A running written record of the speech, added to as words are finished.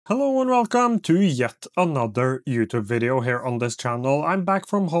Hello and welcome to yet another YouTube video here on this channel. I'm back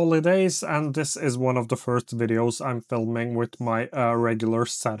from holidays and this is one of the first videos I'm filming with my regular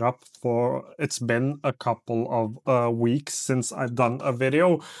setup it's been a couple of weeks since I've done a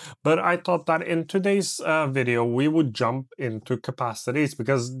video, but I thought that in today's video we would jump into capacities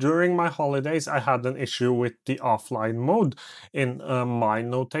because during my holidays I had an issue with the offline mode in my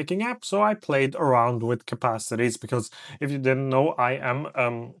note-taking app, so I played around with capacities because if you didn't know, I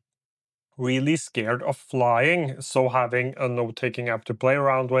am really scared of flying, so having a note-taking app to play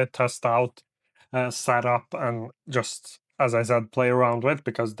around with, test out, set up, and just, as I said, play around with,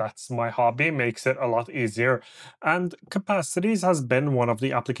 because that's my hobby, makes it a lot easier. And Capacities has been one of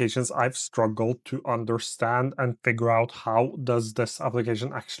the applications I've struggled to understand and figure out how does this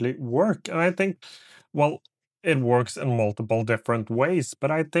application actually work. And I think, well, it works in multiple different ways,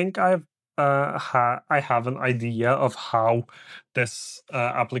 but I think I have an idea of how this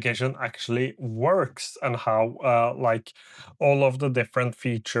application actually works and how like all of the different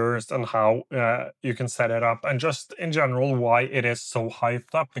features and how you can set it up, and just in general why it is so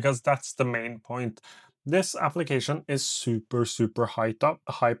hyped up, because that's the main point. This application is super hyped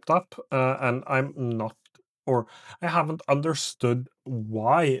up, and I'm not, or I haven't understood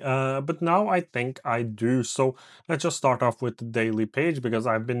why, but now I think I do. So let's just start off with the daily page, because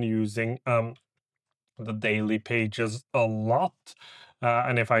I've been using the daily pages a lot.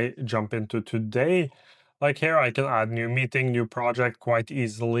 And if I jump into today, like here, I can add new meeting, new project quite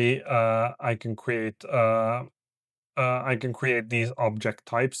easily. I can create these object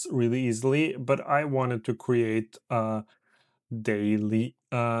types really easily, but I wanted to create a daily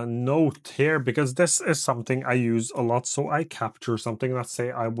note here because this is something I use a lot. So I capture something. Let's say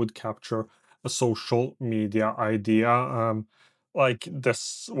I would capture a social media idea, like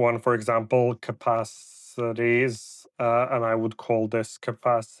this one, for example, capacities, and I would call this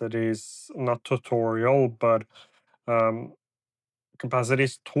capacities, not tutorial, but um,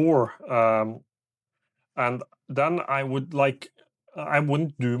 capacities tour. And then I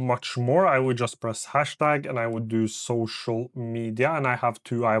wouldn't do much more. I would just press hashtag and I would do social media. And I have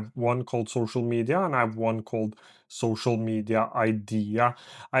two. I have one called social media and I have one called social media idea.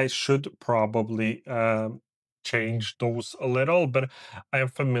 I should probably change those a little, but I am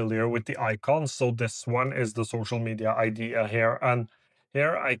familiar with the icons. So this one is the social media idea here. And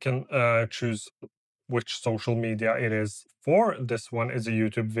here I can choose which social media it is for. This one is a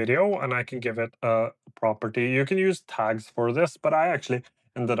YouTube video, and I can give it a property. You can use tags for this, but I actually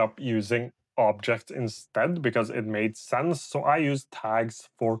ended up using objects instead because it made sense. So I use tags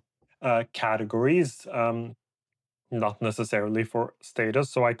for categories, not necessarily for status.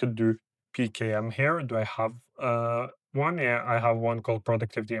 So I could do PKM here. Do I have one? Yeah, I have one called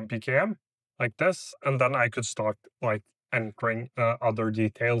productivity and PKM, like this. And then I could start like entering other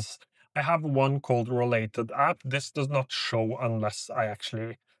details. I have one called related app. This does not show unless I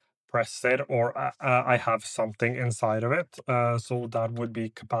actually press it or I have something inside of it. So that would be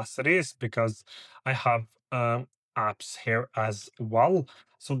capacities, because I have apps here as well.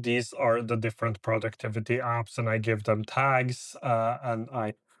 So these are the different productivity apps, and I give them tags, and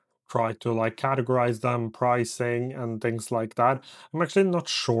I try to like categorize them, pricing and things like that. I'm actually not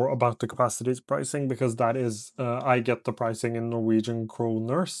sure about the capacities pricing because that is, I get the pricing in Norwegian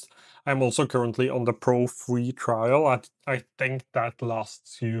kroners. I'm also currently on the pro free trial. I think that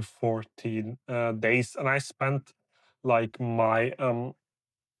lasts you 14 days, and like my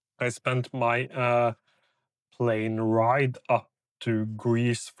I spent my plane ride up to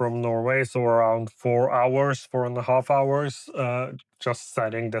Greece from Norway, so around 4 hours, 4.5 hours, just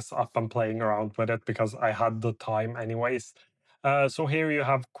setting this up and playing around with it because I had the time anyways. So here you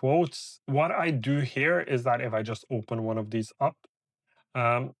have quotes. What I do here is that if I just open one of these up,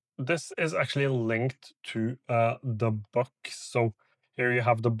 this is actually linked to the book. So here you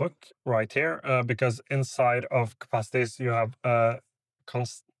have the book right here, because inside of Capacities you have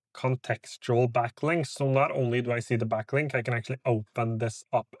contextual backlinks. So not only do I see the backlink, I can actually open this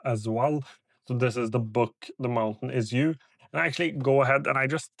up as well. So this is the book, The Mountain Is You. And I actually go ahead and I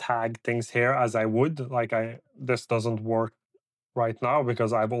just tag things here as I would. This doesn't work right now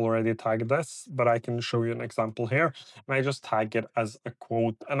because I've already tagged this, but I can show you an example here. And I just tag it as a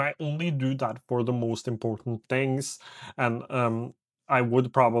quote. And I only do that for the most important things. And I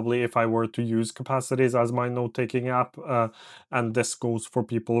would probably, if I were to use Capacities as my note-taking app, and this goes for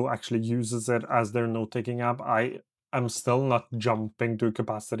people who actually uses it as their note-taking app, I'm still not jumping to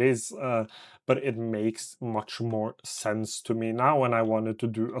Capacities, but it makes much more sense to me now. And I wanted to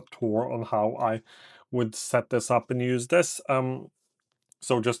do a tour on how I would set this up and use this.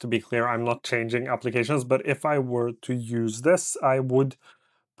 So just to be clear, I'm not changing applications, but if I were to use this, I would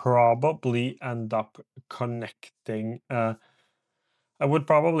probably end up connecting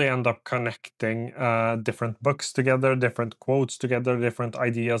different books together, different quotes together, different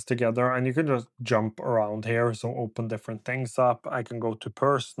ideas together, and you can just jump around here. So open different things up. I can go to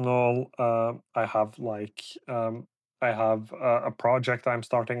personal. I have a project. I'm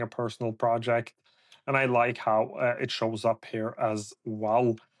starting a personal project, and I like how it shows up here as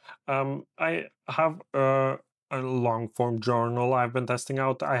well. I have a long form journal I've been testing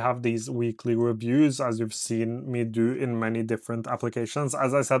out. I have these weekly reviews, as you've seen me do in many different applications.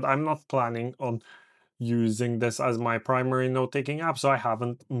 As I said, I'm not planning on using this as my primary note-taking app, so I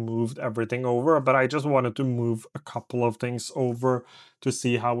haven't moved everything over, but I just wanted to move a couple of things over to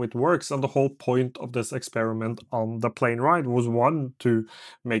see how it works. And the whole point of this experiment on the plane ride was, one, to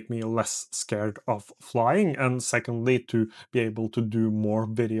make me less scared of flying, and secondly, to be able to do more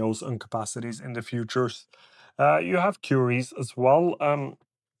videos on capacities in the futures. You have queries as well.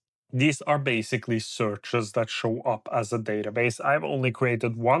 These are basically searches that show up as a database. I've only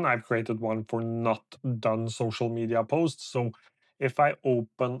created one. I've created one for not done social media posts. So if I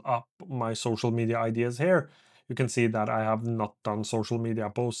open up my social media ideas here, you can see that I have not done social media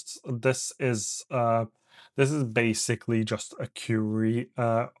posts. This is basically just a query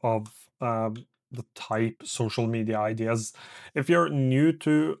of the type social media ideas. If you're new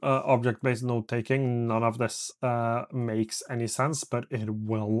to object-based note-taking, none of this makes any sense, but it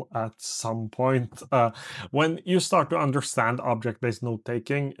will at some point. When you start to understand object-based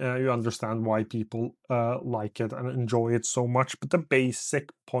note-taking, you understand why people like it and enjoy it so much. But the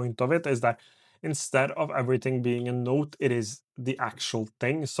basic point of it is that instead of everything being a note, it is the actual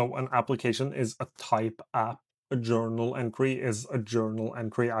thing. So an application is a type app. A journal entry is a journal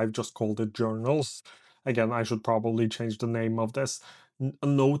entry. I've just called it journals. Again, I should probably change the name of this. A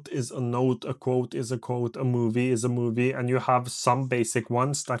note is a note, a quote is a quote, a movie is a movie, and you have some basic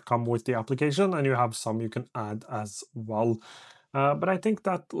ones that come with the application, and you have some you can add as well. But I think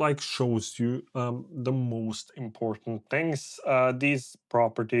that shows you the most important things. These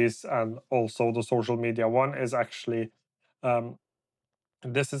properties and also the social media one is actually um,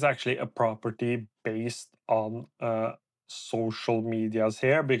 this is actually a property based on social medias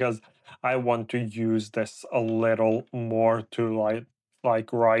here, because I want to use this a little more to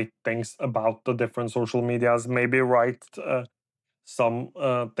write things about the different social medias, maybe write some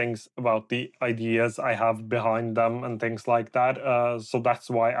things about the ideas I have behind them and things like that. So that's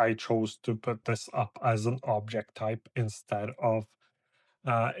why I chose to put this up as an object type instead of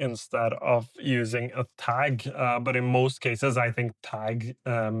using a tag. But in most cases, I think tag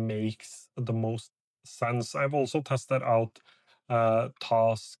makes the most sense. I've also tested out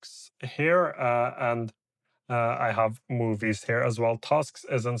tasks here, and I have movies here as well. Tasks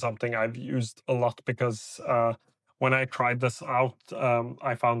isn't something I've used a lot because when I tried this out,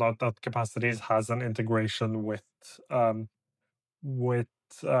 I found out that Capacities has an integration with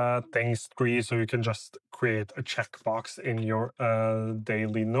things tree, so you can just create a checkbox in your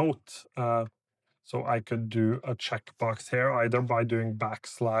daily note. So I could do a checkbox here either by doing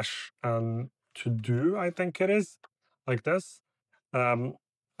backslash and to do, I think it is, like this. Um,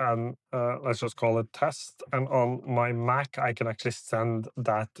 and let's just call it test. And on my Mac, I can actually send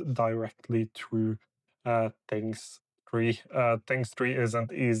that directly to things tree. Things tree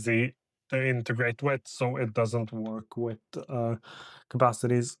isn't easy to integrate with, so it doesn't work with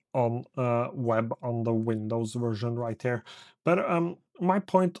capacities on web on the Windows version right here. But my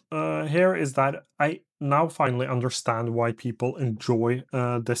point here is that I now finally understand why people enjoy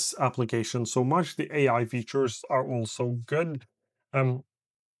this application so much. The AI features are also good. Um,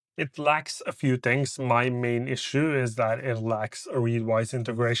 it lacks a few things. My main issue is that it lacks a readwise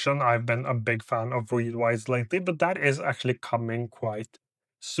integration. I've been a big fan of readwise lately, but that is actually coming quite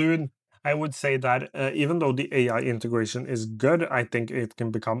soon. I would say that even though the AI integration is good, I think it can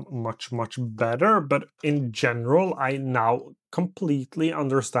become much, much better. But in general, I now completely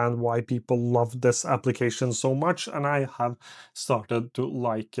understand why people love this application so much, and I have started to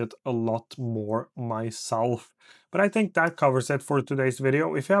like it a lot more myself. But I think that covers it for today's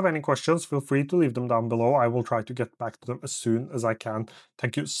video. If you have any questions, feel free to leave them down below. I will try to get back to them as soon as I can.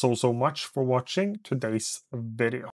 Thank you so much for watching today's video.